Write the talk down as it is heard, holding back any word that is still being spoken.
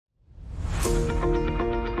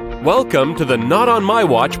Welcome to the Not On My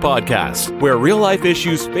Watch podcast, where real-life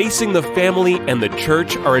issues facing the family and the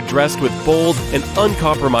church are addressed with bold and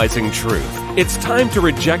uncompromising truth. It's time to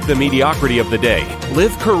reject the mediocrity of the day,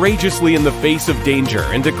 live courageously in the face of danger,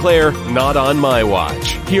 and declare, Not On My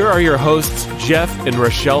Watch. Here are your hosts, Jeff and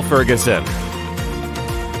Rochelle Ferguson.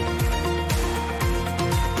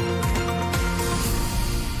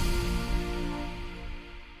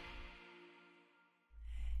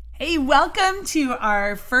 Hey, welcome to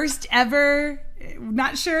our first ever,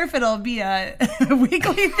 not sure if it'll be a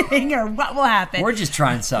weekly thing or what will happen. We're just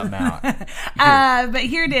trying something out. But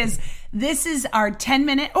here it is. This is our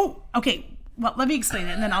 10-minute, well, let me explain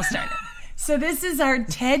it and then I'll start it. So this is our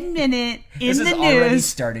 10-minute in this the is news. already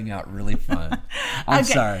starting out really fun. I'm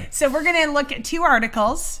sorry. So we're going to look at two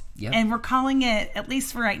articles. Yep. And we're calling it, at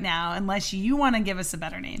least for right now, unless you want to give us a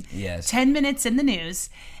better name. Yes. 10 minutes in the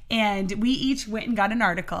news. And we each went and got an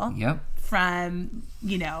article. Yep. From,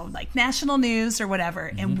 like national news or whatever.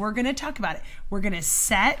 Mm-hmm. And we're going to talk about it. We're going to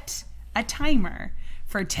set a timer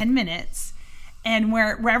for 10 minutes. And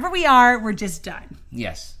wherever we are, we're just done.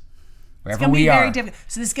 Yes. Wherever we are. Very difficult.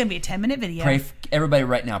 So this is going to be a 10-minute video. Everybody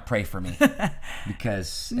right now, pray for me.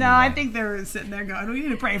 Because... No, I think they're sitting there going, we need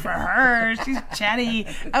to pray for her. She's chatty.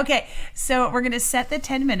 Okay, so we're going to set the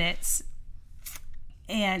 10 minutes.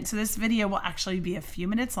 And so this video will actually be a few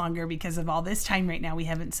minutes longer because of all this time right now. We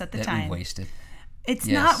haven't set the time. We've wasted. It's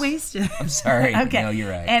not wasted. I'm sorry. Okay. No,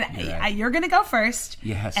 you're right. And you're going to go first.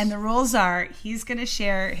 Yes. And the rules are he's going to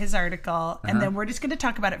share his article, and then we're just going to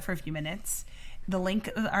talk about it for a few minutes. The link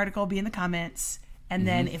of the article will be in the comments. And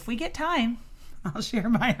then if we get time, I'll share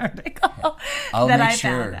my article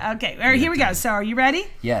found. Okay, here we go. So are you ready?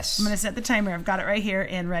 Yes. I'm going to set the timer. I've got it right here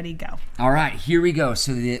and ready, go. All right, here we go.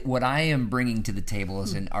 So what I am bringing to the table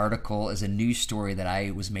is an article, is a news story that I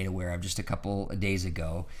was made aware of just a couple of days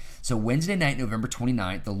ago. So Wednesday night, November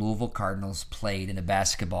 29th, the Louisville Cardinals played in a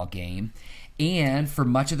basketball game. And for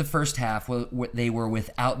much of the first half, they were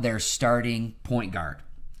without their starting point guard.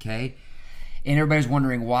 Okay? And everybody's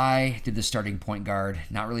wondering, why did the starting point guard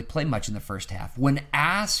not really play much in the first half? When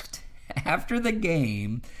asked after the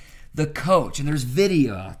game, the coach, and there's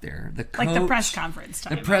video out there, the coach, like the press conference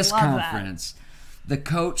time. The press conference. The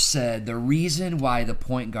coach said the reason why the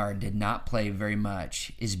point guard did not play very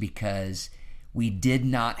much is because we did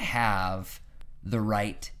not have the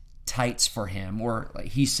right tights for him, or like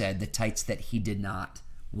he said, the tights that he did not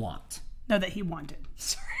want. No, that he wanted.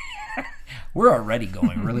 Sorry. We're already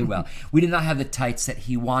going really well. We did not have the tights that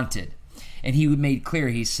he wanted. And he made clear,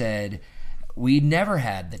 he said, we never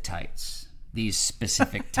had the tights, these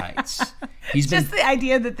specific tights. The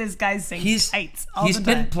idea that this guy's saying tights all the time. He's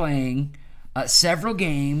been playing several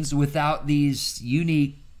games without these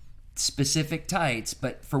unique specific tights,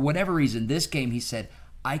 but for whatever reason, this game he said,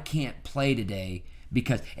 I can't play today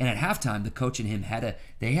because, and at halftime, the coach and him had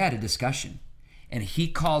a discussion. And he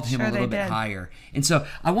called him a little bit higher. And so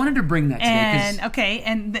I wanted to bring that today.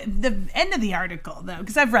 And the end of the article, though,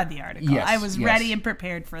 because I've read the article. Yes, I was ready and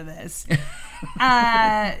prepared for this.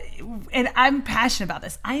 And I'm passionate about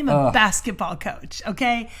this. I am a basketball coach,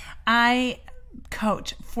 okay? I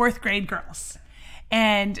coach fourth grade girls.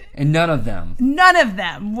 And none of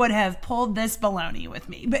them would have pulled this baloney with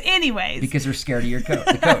me. But anyways. Because they're scared of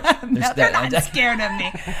the coach. No, they're not scared of me.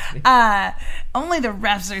 Only the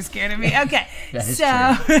refs are scared of me. Okay.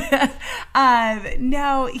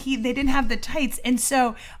 No, they didn't have the tights. And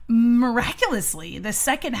so miraculously, the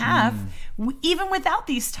second half, even without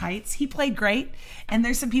these tights, he played great. And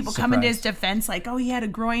there's some people coming to his defense like, he had a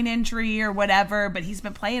groin injury or whatever, but he's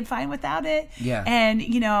been playing fine without it. Yeah. And,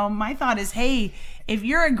 my thought is, hey, if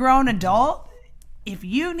you're a grown adult, if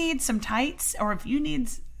you need some tights or if you need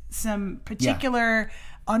some particular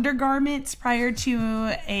undergarments prior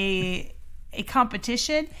to a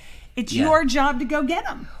competition, it's your job to go get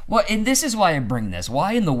them. Well, and this is why I bring this.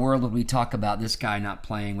 Why in the world would we talk about this guy not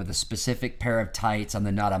playing with a specific pair of tights on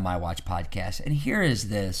the Not On My Watch podcast? And here is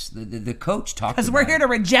this. The coach talked about it. Because we're here to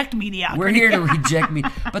reject mediocrity. We're here to reject me.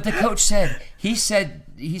 But the coach said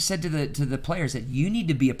to the players that you need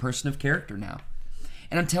to be a person of character now.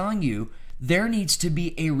 And I'm telling you, there needs to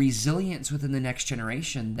be a resilience within the next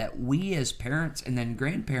generation that we as parents and then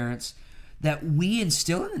grandparents, that we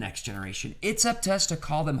instill in the next generation. It's up to us to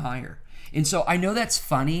call them higher. And so I know that's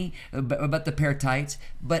funny about the pair of tights,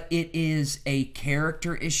 but it is a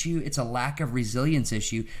character issue. It's a lack of resilience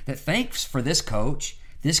issue that, thanks for this coach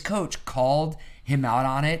called him out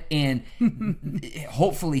on it, and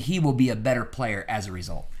hopefully he will be a better player as a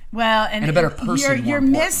result. Well, and a better person. You're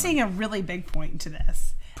missing a really big point to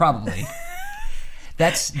this. Probably.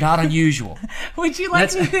 That's not unusual. Would you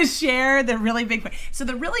like me to share the really big point? So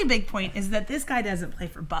the really big point is that this guy doesn't play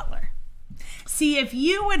for Butler. See, if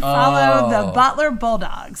you would follow the Butler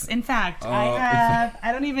Bulldogs. In fact,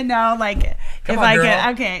 I don't even know, like, Come if on, I girl.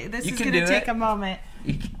 can. Okay, this You is can going to do take it. a moment.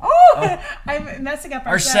 Oh, I'm messing up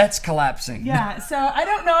Our set. set's collapsing. Yeah, so I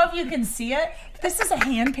don't know if you can see it. This is a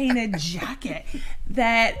hand-painted jacket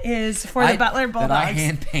that is for the Butler Bulldogs. That I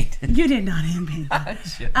hand-painted. You did not hand-paint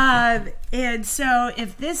that. And so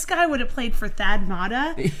if this guy would have played for Thad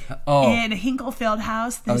Matta in Hinkle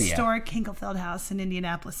Fieldhouse, the historic Hinkle Fieldhouse in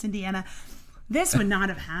Indianapolis, Indiana, this would not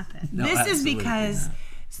have happened. No, this is absolutely because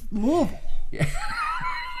Louisville. Yeah.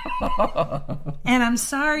 And I'm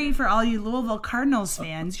sorry for all you Louisville Cardinals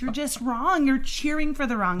fans. You're just wrong. You're cheering for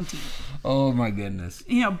the wrong team. Oh my goodness.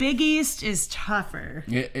 You know, Big East is tougher.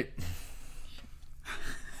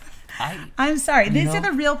 I'm sorry. These are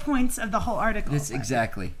the real points of the whole article. That's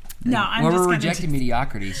exactly. No, I'm well, just we're gonna rejecting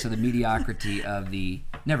mediocrity, so the mediocrity of the.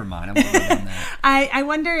 Never mind. I won't go on that. I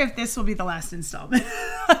wonder if this will be the last installment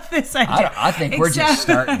of this idea. I think we're just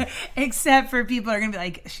starting. Except for people are going to be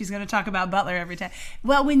like, she's going to talk about Butler every time.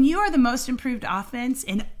 Well, when you are the most improved offense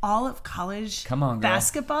in all of college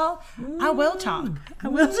basketball, I will talk. I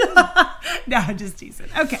will talk. No, I'm just teasing.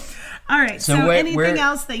 Okay. All right. So anything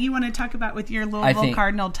else that you want to talk about with your Louisville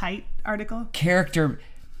Cardinal tight article? Character.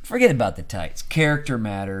 Forget about the tights. Character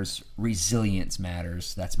matters. Resilience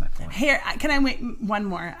matters. That's my point. Here, can I wait one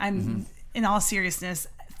more? In all seriousness,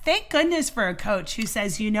 thank goodness for a coach who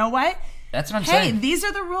says, you know what? That's what I'm saying. Hey, these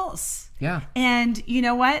are the rules. Yeah. And you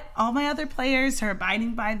know what? All my other players are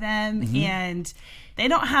abiding by them, and they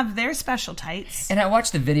don't have their special tights. And I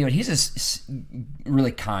watched the video, and he's just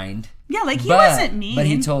really kind. Yeah, like he wasn't mean. But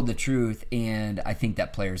he told the truth, and I think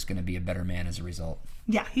that player is going to be a better man as a result.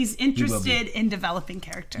 Yeah, he's interested in developing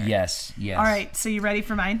character. Yes. All right, so you ready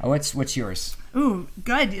for mine? Oh, what's yours? Ooh,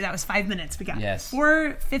 good. That was 5 minutes. We got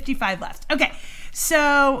 4:55 left. Okay,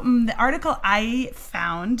 so the article I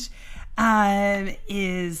found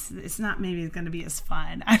it's not maybe going to be as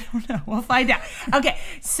fun. I don't know. We'll find out. Okay,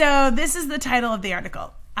 so this is the title of the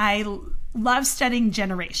article. I love studying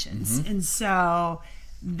generations, and so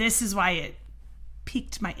this is why it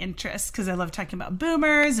piqued my interest, because I love talking about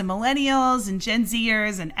boomers and millennials and Gen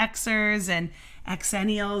Zers and Xers and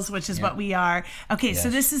Xennials, which is what we are. Okay, so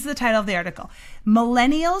this is the title of the article.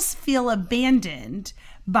 Millennials feel abandoned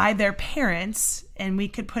by their parents, and we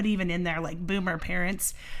could put even in there like boomer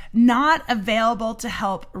parents, not available to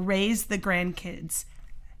help raise the grandkids.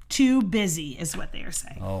 Too busy is what they are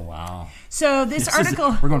saying. Oh, wow. So this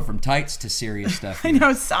article... we're going from tights to serious stuff here. I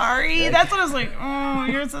know, sorry. That's what I was like, oh,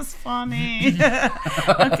 yours is funny.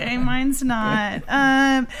 Okay, mine's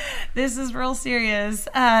not. This is real serious.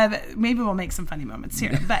 Maybe we'll make some funny moments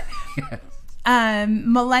here. But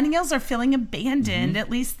millennials are feeling abandoned. At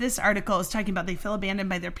least this article is talking about they feel abandoned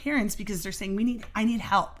by their parents because they're saying, I need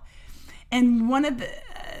help. And one of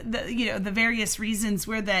the various reasons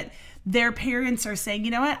were that their parents are saying, you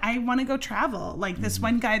know what, I want to go travel. Like this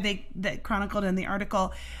one guy that chronicled in the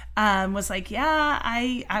article was like, yeah,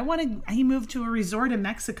 I want to. He moved to a resort in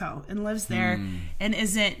Mexico and lives there and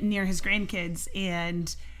isn't near his grandkids.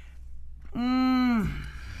 And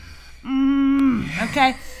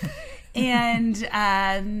okay. And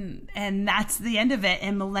that's the end of it.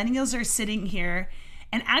 And millennials are sitting here,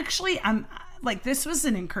 and actually, this was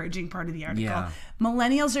an encouraging part of the article. Yeah.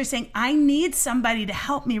 Millennials are saying, I need somebody to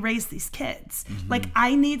help me raise these kids. Like,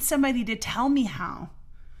 I need somebody to tell me how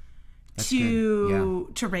to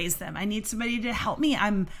raise them. I need somebody to help me.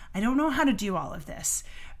 I don't know how to do all of this.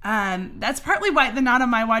 That's partly why the Not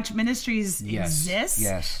on My Watch Ministries exists.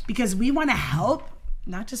 Yes. Because we want to help,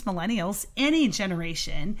 not just millennials, any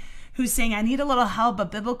generation who's saying, I need a little help, a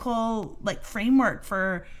biblical framework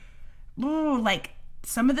for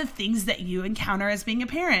some of the things that you encounter as being a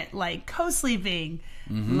parent, like co-sleeping,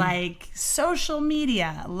 like social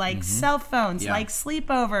media, like cell phones, like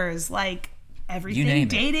sleepovers, like everything,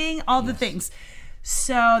 dating, all the things.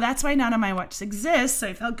 So that's why Not on My Watch exists. So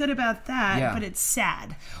I felt good about that, but it's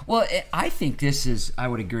sad. Well, I think this is, I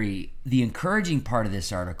would agree, the encouraging part of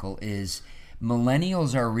this article is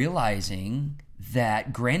millennials are realizing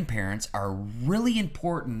that grandparents are really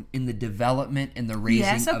important in the development and the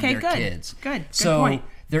raising of their kids. Good so point.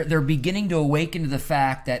 They're beginning to awaken to the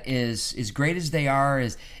fact that as great as they are,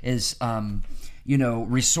 as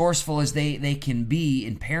resourceful as they can be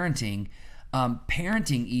in parenting,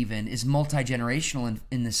 parenting even is multi-generational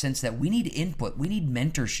in the sense that we need input, we need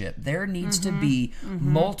mentorship. There needs to be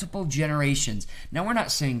multiple generations. Now, we're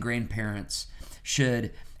not saying grandparents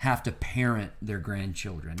should have to parent their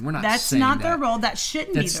grandchildren. We're not That's saying not that. their role. That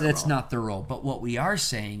shouldn't be their role. That's not their role. But what we are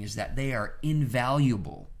saying is that they are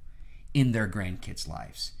invaluable in their grandkids'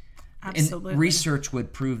 lives. Absolutely. And research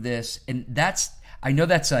would prove this. And I know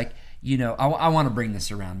that's like, I want to bring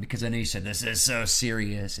this around because I know you said this is so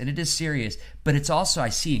serious. And it is serious. But it's also, I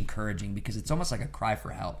see, encouraging because it's almost like a cry for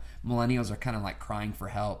help. Millennials are kind of like crying for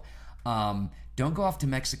help. Don't go off to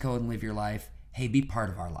Mexico and live your life. Hey, be part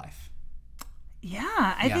of our life.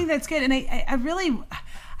 Yeah, I think that's good. And I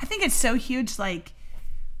think it's so huge. Like,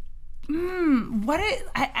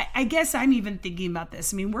 I guess I'm even thinking about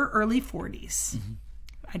this. I mean, we're early 40s. Mm-hmm.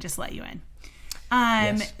 I just let you in.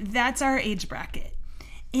 Yes. That's our age bracket.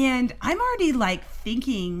 And I'm already like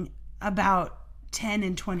thinking about 10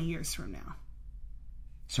 and 20 years from now.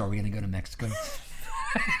 So are we going to go to Mexico?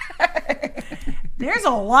 There's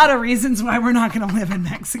a lot of reasons why we're not going to live in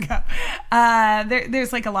Mexico.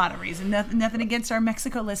 There's like a lot of reasons. Nothing against our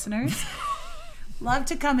Mexico listeners. Love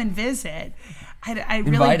to come and visit. I really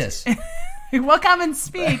invite us. We'll come and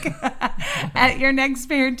speak at your next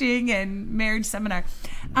parenting and marriage seminar.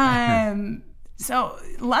 So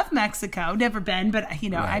love Mexico. Never been, but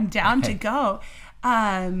right. I'm down to go.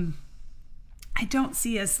 I don't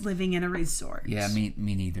see us living in a resort. Yeah, me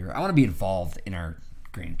neither. I want to be involved in our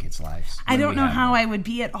grandkids' lives. I don't know how I would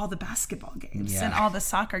be at all the basketball games and all the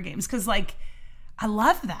soccer games because, like, I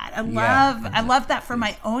love that. I love that for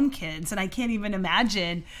my own kids, and I can't even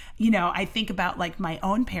imagine. I think about like my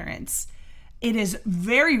own parents. It is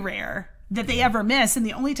very rare that they ever miss, and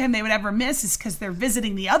the only time they would ever miss is because they're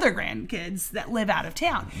visiting the other grandkids that live out of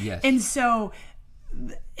town. Yes. And so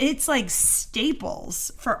it's like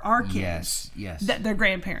staples for our kids that their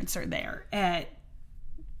grandparents are there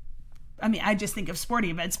I just think of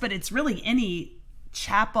sporting events, but it's really any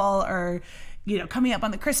chapel or, coming up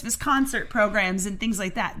on the Christmas concert programs and things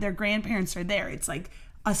like that. Their grandparents are there. It's like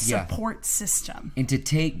a support system. And to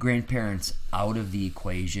take grandparents out of the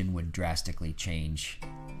equation would drastically change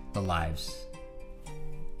the lives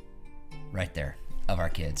right there of our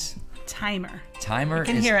kids. Timer. You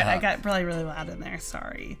can hear it. Up. I got really, really loud in there.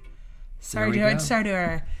 Sorry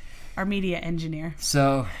to our media engineer.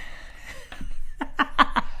 So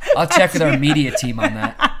I'll check with our media team on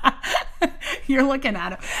that. You're looking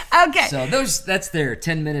at him. Okay. So that's their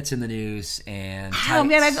 10 minutes in the news and I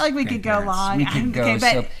feel like we could go long. We could go.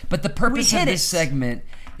 Okay, but the purpose of this segment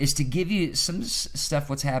is to give you some stuff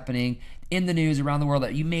what's happening in the news around the world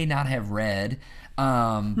that you may not have read,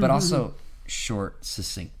 but also short,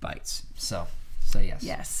 succinct bites. So yes.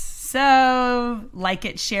 Yes. So like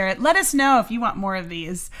it, share it. Let us know if you want more of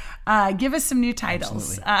these. Give us some new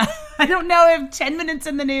titles. I don't know if 10 minutes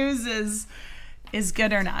in the news is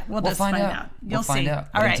good or not. We'll just find out. We'll find out.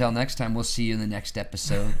 All right. Until next time, we'll see you in the next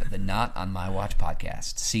episode of the Not on My Watch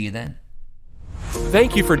podcast. See you then.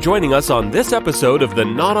 Thank you for joining us on this episode of the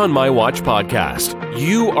Not on My Watch podcast.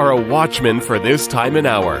 You are a watchman for this time and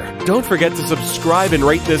hour. Don't forget to subscribe and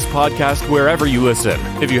rate this podcast wherever you listen.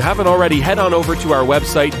 If you haven't already, head on over to our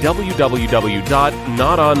website,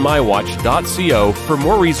 www.notonmywatch.co, for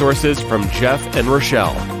more resources from Jeff and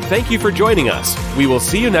Rochelle. Thank you for joining us. We will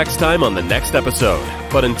see you next time on the next episode.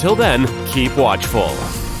 But until then, keep watchful.